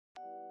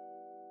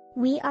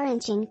We are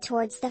inching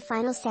towards the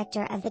final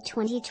sector of the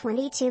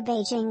 2022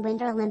 Beijing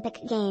Winter Olympic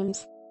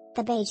Games.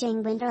 The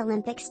Beijing Winter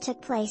Olympics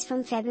took place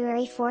from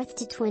February 4th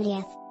to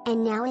 20th,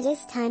 and now it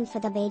is time for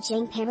the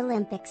Beijing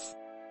Paralympics.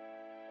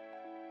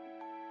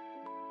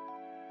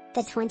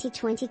 The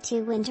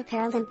 2022 Winter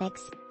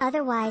Paralympics,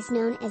 otherwise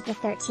known as the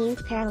XIII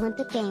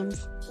Paralympic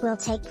Games, will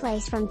take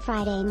place from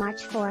Friday,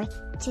 March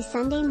 4th, to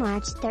Sunday,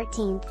 March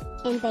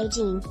 13th, in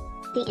Beijing.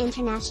 The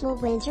international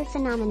winter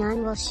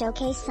phenomenon will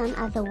showcase some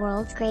of the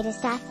world's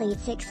greatest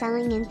athletes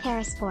excelling in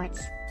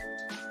parasports.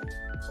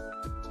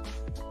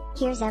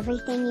 Here's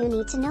everything you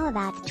need to know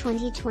about the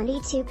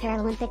 2022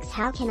 Paralympics.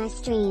 How can I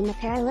stream the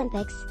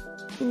Paralympics?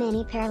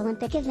 Many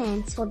Paralympic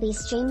events will be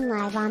streamed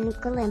live on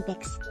the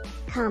Olympics.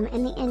 Come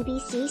in the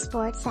NBC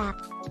Sports app.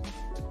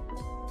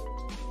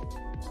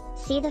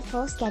 See the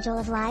full schedule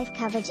of live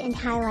coverage and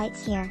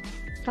highlights here.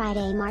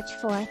 Friday, March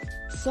 4th,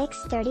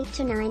 6:30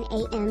 to 9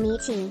 a.m.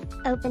 ET,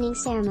 opening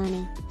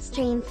ceremony,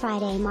 stream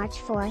Friday, March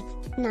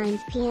 4th, 9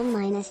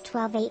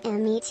 p.m.-12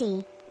 a.m.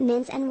 ET,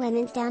 men's and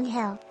women's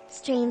downhill,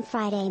 stream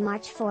Friday,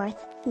 March 4th,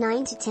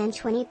 9 to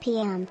 10:20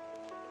 p.m.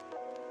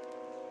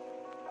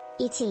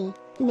 ET,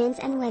 men's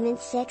and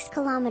women's 6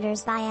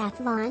 km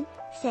biathlon,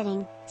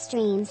 sitting,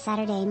 stream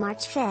Saturday,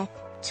 March 5th,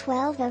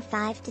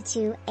 12:05 to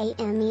 2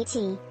 a.m. ET,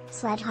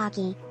 sled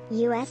hockey,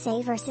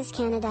 USA vs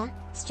Canada,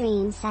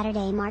 stream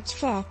Saturday, March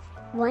 5th,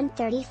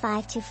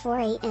 1:35 to 4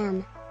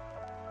 a.m.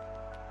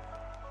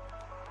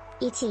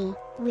 ET,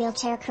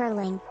 wheelchair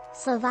curling,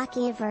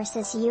 Slovakia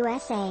vs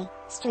USA,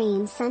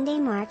 stream Sunday,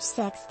 March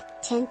 6th,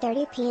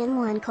 10:30 p.m.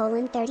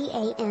 1:30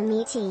 a.m.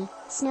 ET,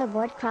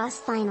 snowboard cross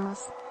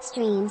finals,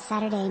 stream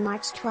Saturday,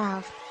 March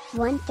 12th,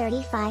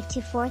 1:35 to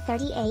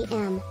 4:30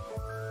 a.m.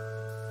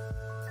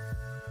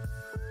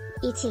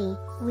 ET,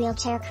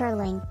 wheelchair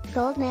curling,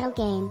 gold medal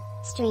game,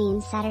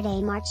 stream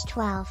Saturday, March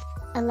 12th,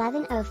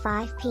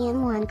 11:05 p.m.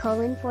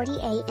 1:40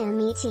 a.m.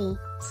 ET,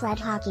 sled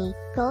hockey,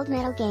 gold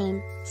medal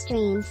game,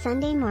 stream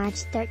Sunday,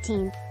 March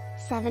 13th,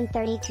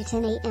 7:30 to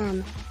 10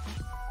 a.m.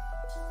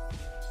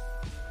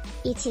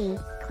 ET,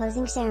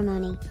 closing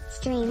ceremony,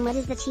 stream. What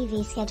is the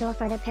TV schedule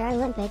for the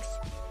Paralympics?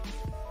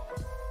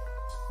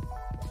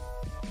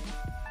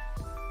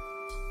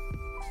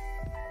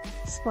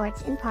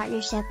 Sports in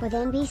partnership with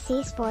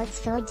NBC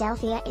Sports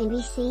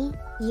PhiladelphiaNBC,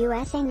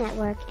 USA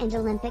Network and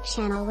Olympic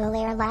Channel will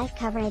air live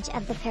coverage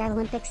of the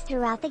Paralympics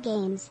throughout the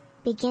Games,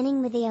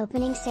 beginning with the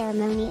opening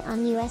ceremony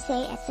on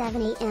USA at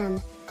 7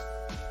 a.m.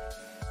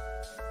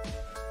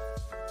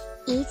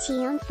 ET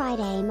on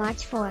Friday,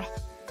 March 4th.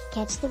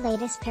 Catch the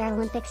latest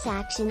Paralympics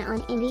action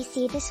on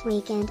NBC this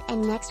weekend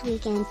and next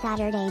weekend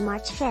Saturday,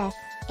 March 5th,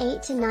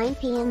 8 to 9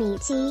 p.m.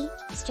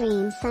 ET,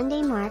 stream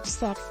Sunday, March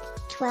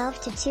 6th,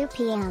 12 to 2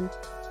 p.m.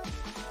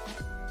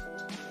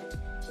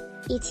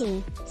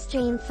 ET,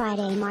 stream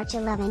Friday, March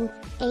 11th,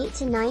 8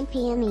 to 9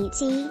 p.m.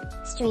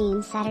 ET,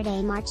 stream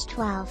Saturday, March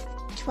 12th,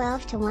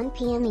 12 to 1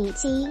 p.m.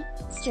 ET,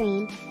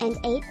 stream, and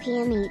 8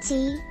 p.m. ET,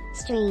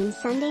 stream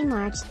Sunday,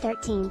 March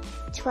 13th,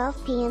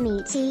 12 p.m.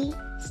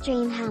 ET,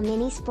 stream. How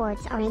many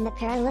sports are in the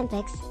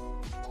Paralympics?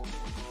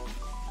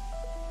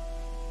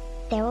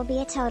 There will be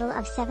a total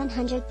of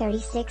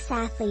 736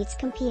 athletes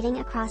competing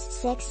across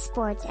 6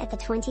 sports at the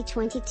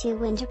 2022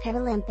 Winter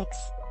Paralympics.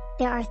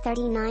 There are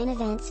 39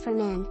 events for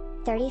men,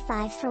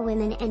 35 for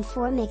women and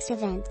 4 mixed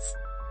events.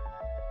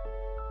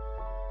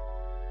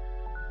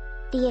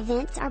 The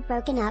events are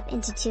broken up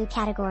into 2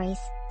 categories,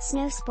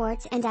 snow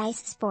sports and ice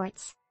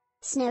sports.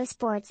 Snow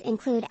sports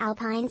include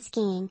alpine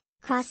skiing,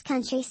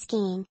 cross-country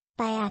skiing,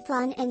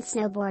 biathlon and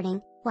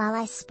snowboarding, while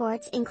ice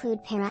sports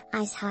include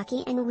para-ice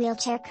hockey and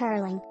wheelchair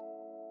curling.